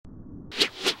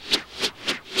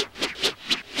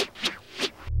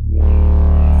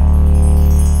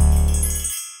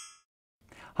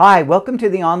Hi, welcome to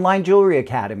the Online Jewelry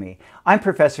Academy. I'm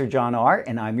Professor John Ahr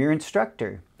and I'm your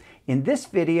instructor. In this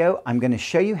video, I'm going to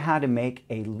show you how to make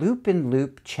a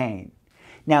loop-and-loop chain.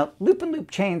 Now,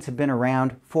 loop-and-loop chains have been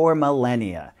around for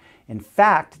millennia. In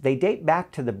fact, they date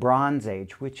back to the Bronze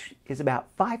Age, which is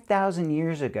about 5,000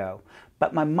 years ago.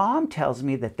 But my mom tells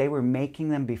me that they were making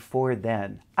them before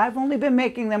then. I've only been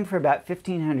making them for about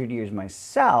 1,500 years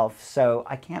myself, so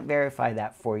I can't verify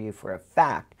that for you for a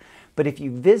fact. But if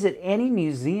you visit any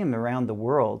museum around the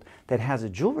world that has a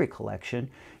jewelry collection,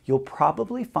 you'll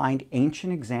probably find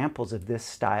ancient examples of this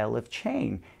style of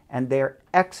chain, and they're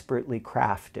expertly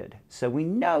crafted. So we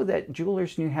know that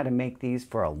jewelers knew how to make these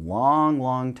for a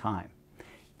long time.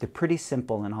 They're pretty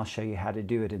simple, and I'll show you how to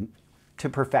do it to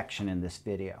perfection in this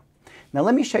video. Now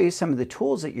let me show you some of the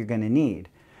tools that you're going to need.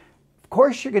 Of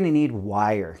course, you're going to need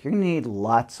wire. You're going to need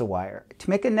lots of wire. To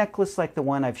make a necklace like the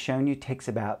one I've shown you takes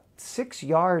about 6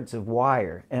 yards of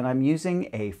wire, and I'm using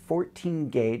a 14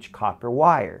 gauge copper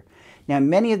wire. Now, in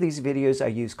many of these videos I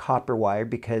use copper wire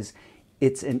because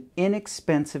it's an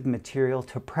inexpensive material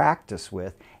to practice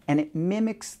with, and it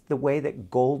mimics the way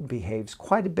that gold behaves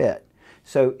quite a bit.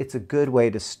 So it's a good way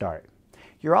to start.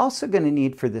 You're also going to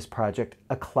need for this project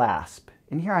a clasp.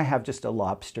 And here I have just a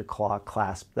lobster claw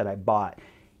clasp that I bought.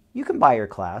 You can buy your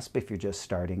clasp if you're just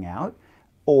starting out,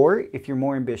 or if you're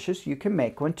more ambitious, you can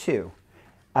make one too.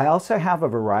 I also have a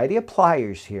variety of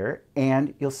pliers here,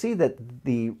 and you'll see that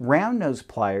the round nose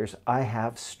pliers, I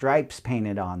have stripes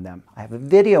painted on them. I have a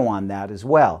video on that as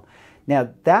well. Now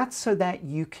that's so that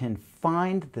you can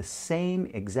find the same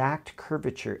exact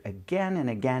curvature again and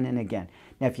again and again.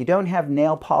 Now if you don't have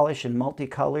nail polish and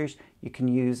multicolors, you can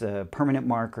use a permanent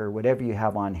marker or whatever you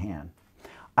have on hand.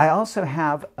 I also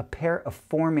have a pair of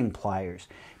forming pliers.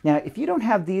 Now, if you don't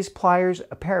have these pliers,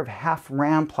 a pair of half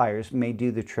round pliers may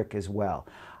do the trick as well.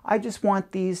 I just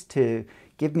want these to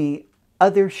give me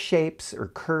other shapes or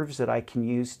curves that I can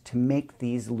use to make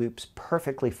these loops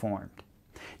perfectly formed.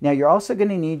 Now, you're also going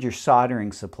to need your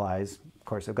soldering supplies. Of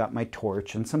course, I've got my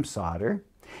torch and some solder.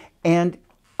 And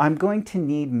I'm going to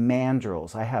need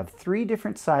mandrels. I have 3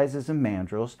 different sizes of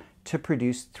mandrels to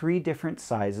produce 3 different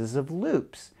sizes of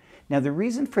loops. Now the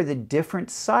reason for the different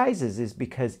sizes is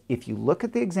because if you look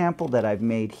at the example that I've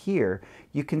made here,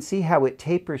 you can see how it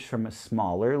tapers from a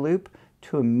smaller loop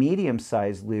to a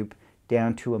medium-sized loop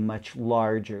down to a much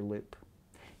larger loop.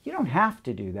 You don't have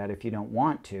to do that if you don't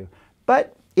want to,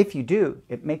 but if you do,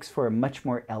 it makes for a much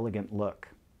more elegant look.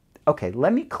 Okay,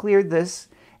 let me clear this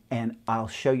and I'll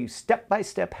show you step by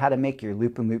step how to make your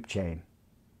loop-and-loop chain.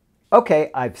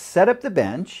 Okay, I've set up the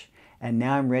bench. And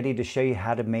now I'm ready to show you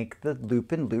how to make the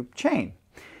loop-and-loop chain.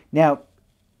 Now,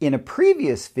 in a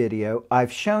previous video,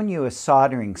 I've shown you a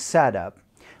soldering setup.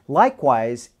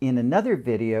 Likewise, in another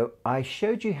video, I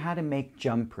showed you how to make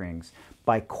jump rings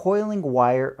by coiling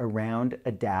wire around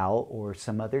a dowel or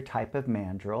some other type of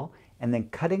mandrel and then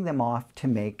cutting them off to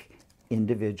make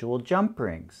individual jump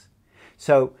rings.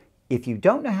 So if you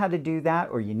don't know how to do that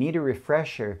or you need a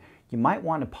refresher, you might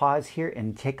want to pause here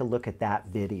and take a look at that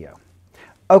video.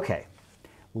 Okay,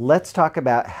 let's talk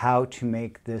about how to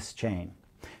make this chain.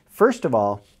 First of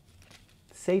all,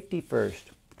 safety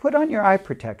first. Put on your eye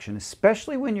protection,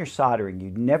 especially when you're soldering. You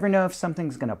never know if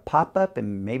something's going to pop up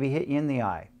and maybe hit you in the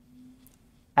eye.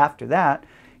 After that,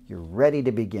 you're ready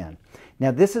to begin.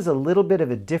 Now this is a little bit of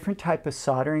a different type of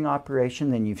soldering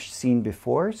operation than you've seen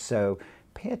before, so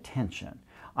pay attention.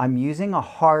 I'm using a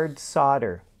hard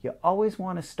solder. You always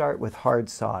want to start with hard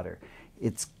solder.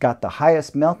 It's got the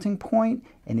highest melting point,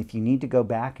 and if you need to go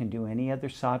back and do any other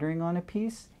soldering on a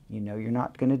piece, you know you're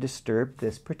not going to disturb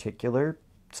this particular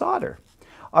solder.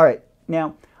 All right,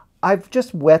 now I've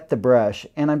just wet the brush,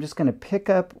 and I'm just going to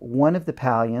pick up one of the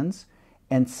pallions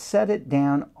and set it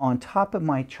down on top of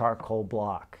my charcoal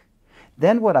block.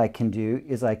 Then what I can do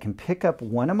is I can pick up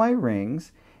one of my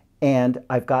rings, and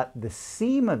I've got the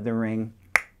seam of the ring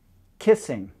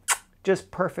kissing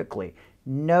just perfectly.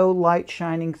 No light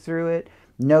shining through it,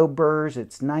 no burrs,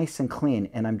 it's nice and clean,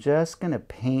 and I'm just going to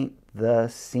paint the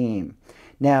seam.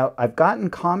 Now, I've gotten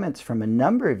comments from a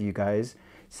number of you guys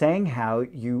saying how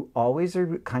you always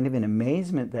are kind of in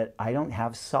amazement that I don't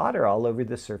have solder all over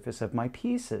the surface of my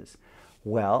pieces.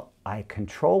 Well, I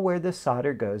control where the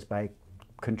solder goes by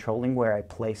controlling where I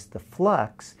place the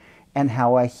flux and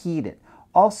how I heat it.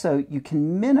 Also, you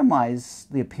can minimize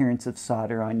the appearance of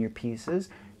solder on your pieces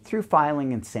through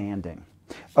filing and sanding.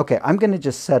 Okay, I'm going to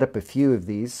just set up a few of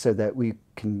these so that we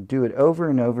can do it over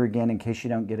and over again in case you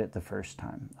don't get it the first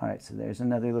time. All right, so there's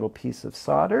another little piece of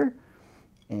solder.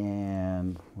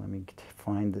 And let me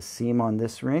find the seam on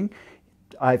this ring.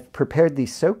 I've prepared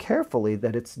these so carefully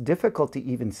that it's difficult to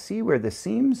even see where the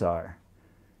seams are.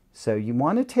 So you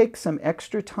want to take some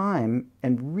extra time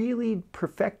and really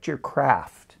perfect your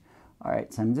craft. All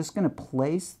right, so I'm just going to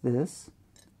place this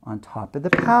on top of the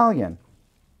pallion.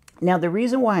 Now the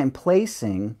reason why I'm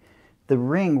placing the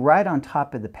ring right on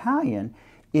top of the pallion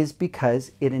is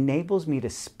because it enables me to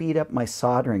speed up my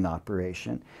soldering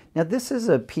operation. Now this is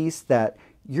a piece that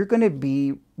you're going to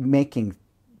be making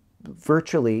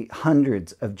virtually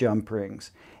hundreds of jump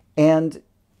rings, and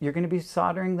you're going to be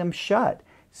soldering them shut.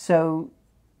 So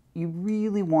you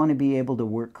really want to be able to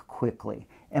work quickly.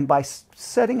 And by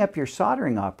setting up your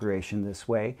soldering operation this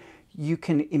way, you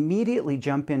can immediately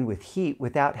jump in with heat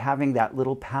without having that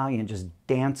little pallion just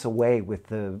dance away with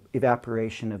the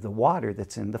evaporation of the water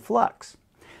that's in the flux.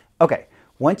 Okay,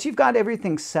 once you've got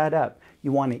everything set up,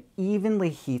 you want to evenly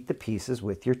heat the pieces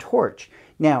with your torch.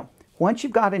 Now, once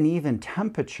you've got an even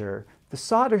temperature, the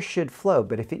solder should flow,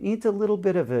 but if it needs a little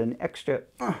bit of an extra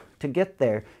to get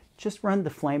there, just run the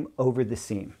flame over the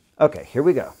seam. Okay, here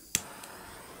we go.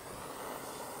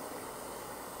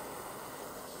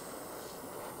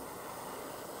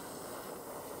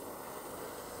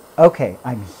 Okay,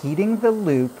 I'm heating the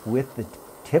loop with the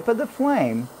tip of the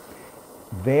flame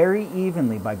very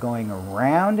evenly by going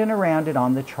around and around it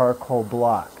on the charcoal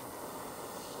block.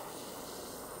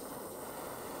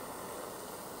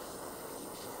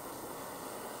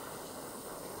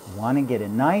 You want to get a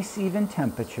nice even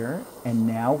temperature, and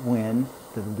now when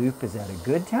the loop is at a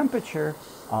good temperature,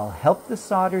 I'll help the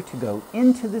solder to go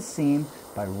into the seam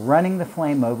by running the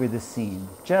flame over the seam,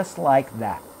 just like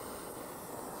that.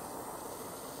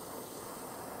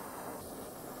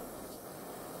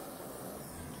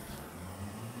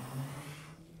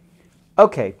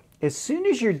 Okay, as soon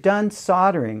as you're done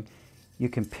soldering, you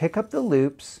can pick up the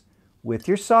loops with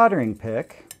your soldering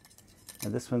pick. Now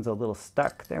this one's a little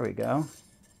stuck, there we go.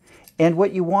 And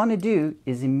what you want to do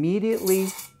is immediately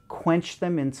quench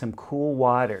them in some cool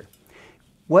water.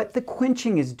 What the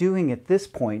quenching is doing at this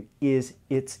point is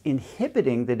it's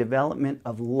inhibiting the development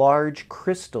of large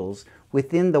crystals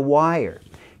within the wire.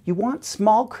 You want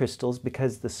small crystals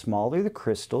because the smaller the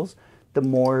crystals, the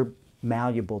more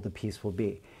malleable the piece will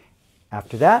be.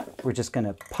 After that, we're just going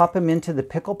to pop them into the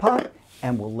pickle pot,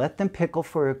 and we'll let them pickle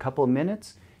for a couple of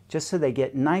minutes just so they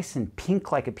get nice and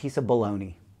pink like a piece of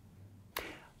bologna.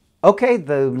 Okay,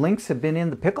 the links have been in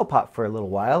the pickle pot for a little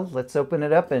while. Let's open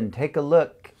it up and take a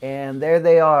look. And there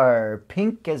they are,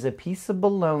 pink as a piece of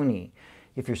bologna.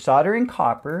 If you're soldering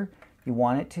copper, you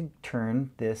want it to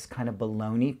turn this kind of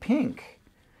bologna pink.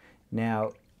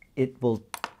 Now, it will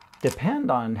depend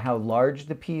on how large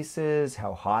the piece is,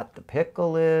 how hot the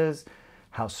pickle is,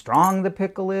 how strong the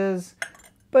pickle is,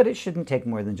 but it shouldn't take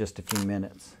more than just a few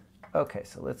minutes. Okay,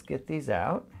 so let's get these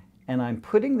out. And I'm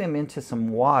putting them into some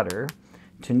water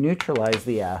to neutralize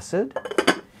the acid.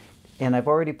 And I've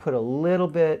already put a little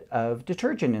bit of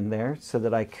detergent in there so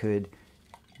that I could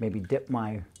maybe dip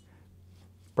my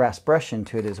brass brush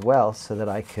into it as well so that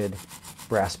I could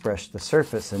brass brush the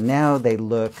surface. And now they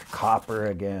look copper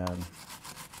again.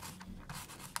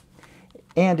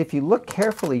 And if you look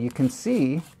carefully, you can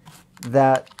see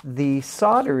that the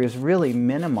solder is really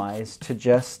minimized to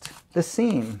just the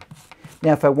seam.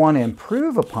 Now, if I want to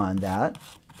improve upon that,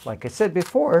 like I said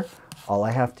before, all I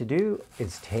have to do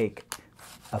is take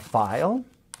a file,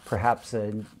 perhaps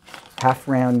a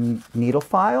half-round needle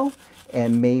file,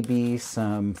 and maybe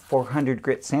some 400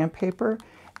 grit sandpaper,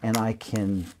 and I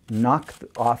can knock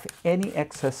off any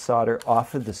excess solder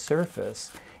off of the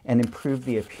surface and improve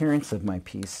the appearance of my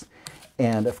piece.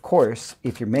 And of course,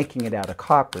 if you're making it out of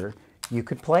copper, you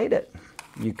could plate it.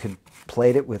 You could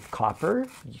plate it with copper,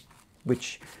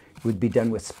 which would be done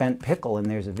with spent pickle, and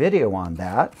there's a video on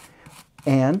that.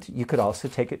 And you could also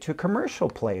take it to a commercial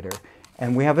plater,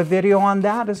 and we have a video on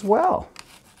that as well.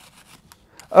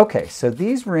 Okay, so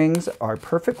these rings are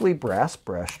perfectly brass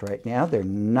brushed right now. They're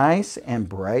nice and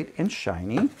bright and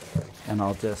shiny, and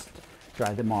I'll just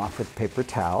dry them off with a paper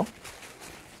towel.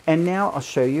 And now I'll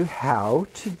show you how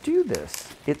to do this.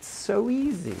 It's so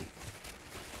easy.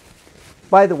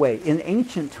 By the way, in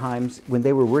ancient times, when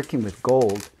they were working with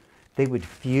gold, they would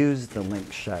fuse the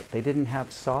links shut. They didn't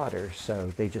have solder,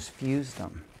 so they just fused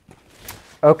them.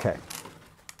 Okay,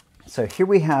 so here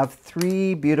we have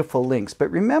 3 beautiful links. But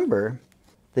remember,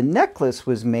 the necklace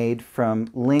was made from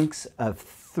links of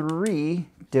 3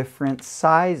 different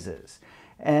sizes.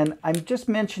 And I'm just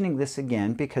mentioning this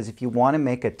again because if you want to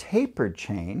make a tapered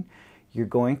chain, you're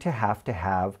going to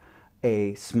have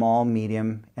a small,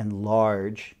 medium, and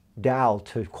large dowel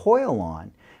to coil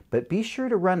on. But be sure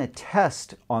to run a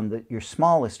test on your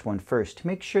smallest one first to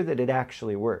make sure that it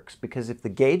actually works. Because if the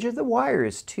gauge of the wire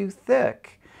is too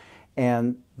thick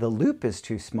and the loop is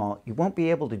too small, you won't be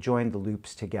able to join the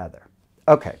loops together.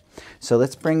 Okay, so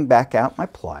let's bring back out my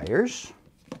pliers.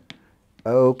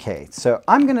 Okay, so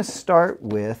I'm going to start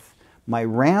with my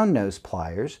round nose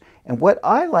pliers, and what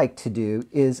I like to do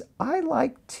is I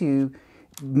like to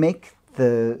make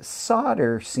the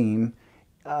solder seam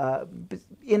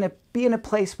be in a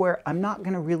place where I'm not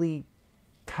going to really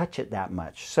touch it that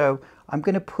much. So I'm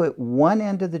going to put one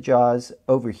end of the jaws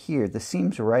over here. The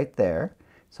seam's right there.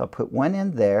 So I'll put one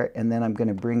end there, and then I'm going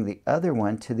to bring the other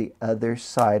one to the other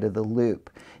side of the loop.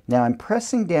 Now I'm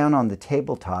pressing down on the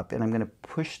tabletop, and I'm going to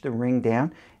push the ring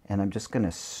down, and I'm just going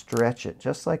to stretch it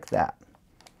just like that.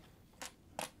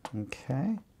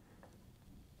 Okay.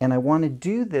 And I want to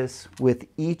do this with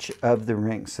each of the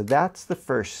rings. So that's the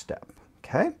first step.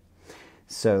 Okay.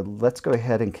 So let's go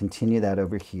ahead and continue that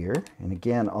over here. And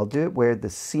again, I'll do it where the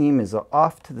seam is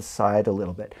off to the side a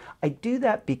little bit. I do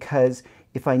that because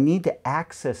if I need to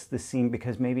access the seam,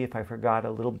 because maybe if I forgot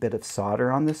a little bit of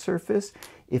solder on the surface,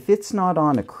 if it's not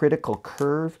on a critical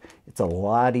curve, it's a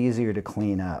lot easier to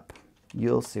clean up.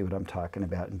 You'll see what I'm talking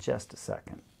about in just a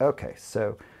second. Okay,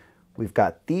 so we've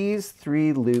got these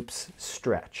 3 loops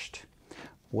stretched.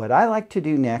 What I like to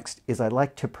do next is I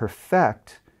like to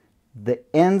perfect the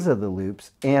ends of the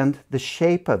loops and the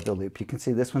shape of the loop. You can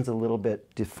see this one's a little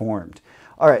bit deformed.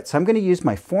 All right, so I'm going to use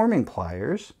my forming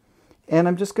pliers, and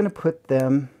I'm just going to put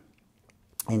them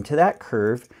into that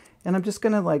curve, and I'm just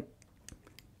going to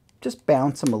just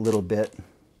bounce them a little bit.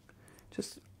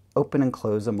 Just open and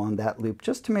close them on that loop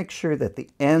just to make sure that the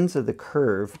ends of the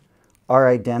curve are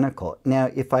identical. Now,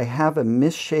 if I have a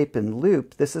misshapen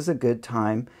loop, this is a good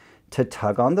time to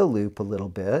tug on the loop a little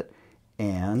bit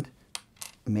and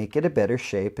make it a better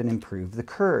shape and improve the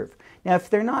curve. Now, if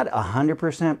they're not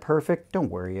 100% perfect, don't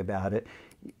worry about it.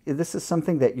 This is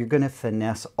something that you're going to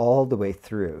finesse all the way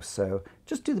through, so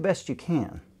just do the best you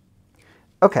can.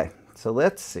 Okay, so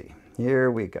let's see.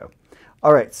 Here we go.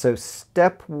 All right, so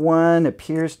step 1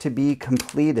 appears to be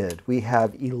completed. We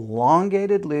have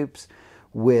elongated loops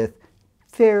with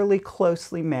fairly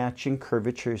closely matching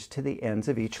curvatures to the ends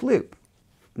of each loop.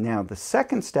 Now, the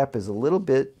second step is a little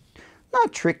bit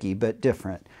not tricky, but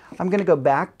different. I'm going to go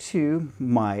back to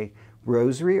my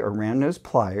rosary or round nose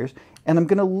pliers, and I'm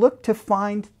going to look to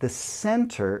find the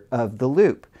center of the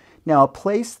loop. Now I'll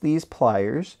place these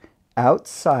pliers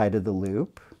outside of the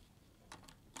loop,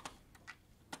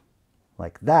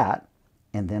 like that,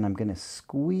 and then I'm going to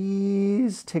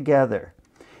squeeze together.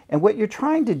 And what you're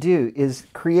trying to do is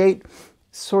create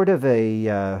sort of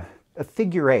a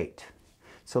figure 8.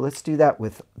 So let's do that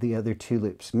with the other 2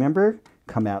 loops. Remember?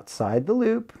 Come outside the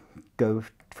loop, go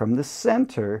from the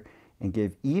center, and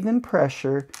give even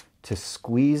pressure to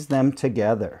squeeze them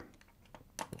together.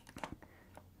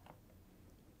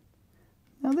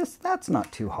 Now that's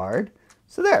not too hard.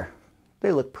 So there,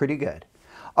 they look pretty good.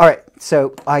 All right,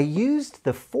 so I used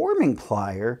the forming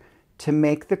plier to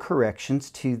make the corrections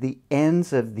to the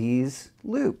ends of these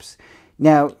loops.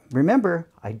 Now, remember,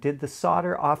 I did the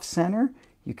solder off center.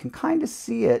 You can kind of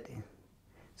see it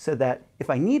so that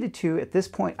if I needed to, at this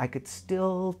point, I could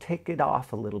still take it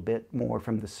off a little bit more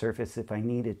from the surface if I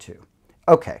needed to.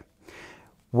 Okay,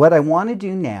 what I want to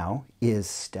do now is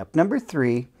step number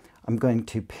 3. I'm going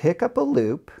to pick up a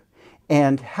loop,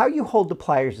 and how you hold the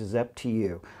pliers is up to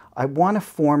you. I want to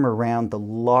form around the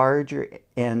larger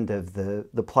end of the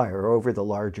plier, over the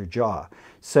larger jaw.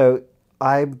 So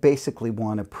I basically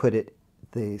want to put it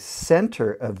the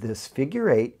center of this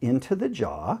figure 8 into the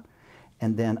jaw,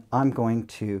 and then I'm going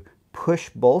to push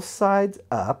both sides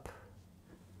up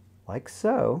like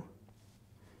so,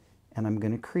 and I'm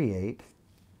going to create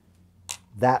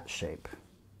that shape.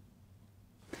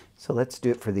 So let's do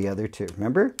it for the other 2.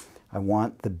 Remember, I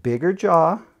want the bigger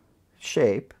jaw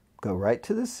shape, go right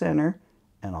to the center,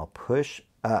 and I'll push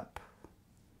up.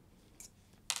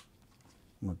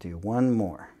 We'll do one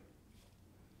more.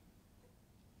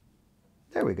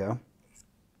 There we go.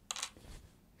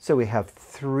 So we have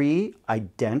 3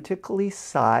 identically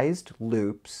sized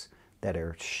loops that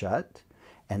are shut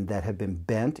and that have been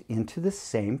bent into the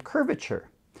same curvature.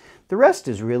 The rest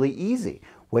is really easy.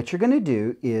 What you're going to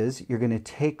do is you're going to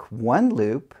take one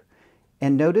loop,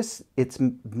 and notice its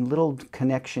little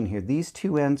connection here. These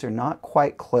 2 ends are not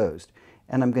quite closed,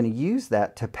 and I'm going to use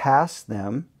that to pass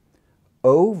them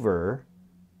over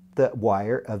the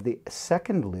wire of the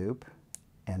second loop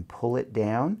and pull it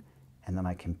down, and then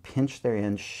I can pinch their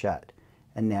ends shut.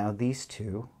 And now these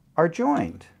 2 are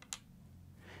joined.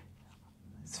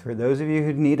 So for those of you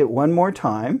who need it one more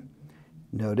time,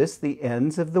 notice the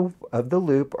ends of the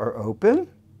loop are open,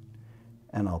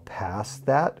 and I'll pass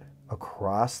that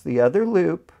across the other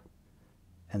loop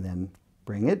and then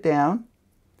bring it down,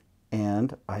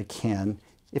 and I can,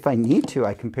 if I need to,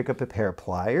 I can pick up a pair of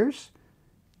pliers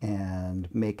and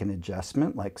make an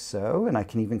adjustment like so, and I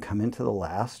can even come into the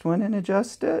last one and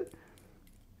adjust it.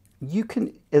 You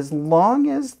can, as long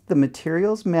as the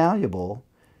material's malleable,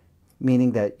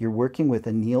 meaning that you're working with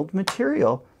annealed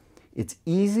material, it's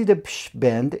easy to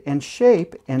bend and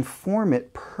shape and form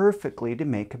it perfectly to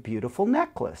make a beautiful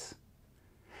necklace.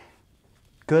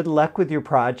 Good luck with your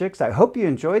projects. I hope you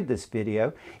enjoyed this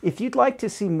video. If you'd like to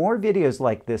see more videos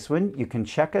like this one, you can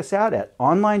check us out at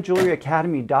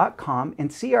onlinejewelryacademy.com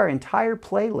and see our entire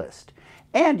playlist.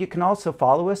 And you can also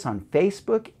follow us on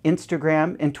Facebook,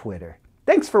 Instagram, and Twitter.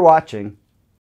 Thanks for watching.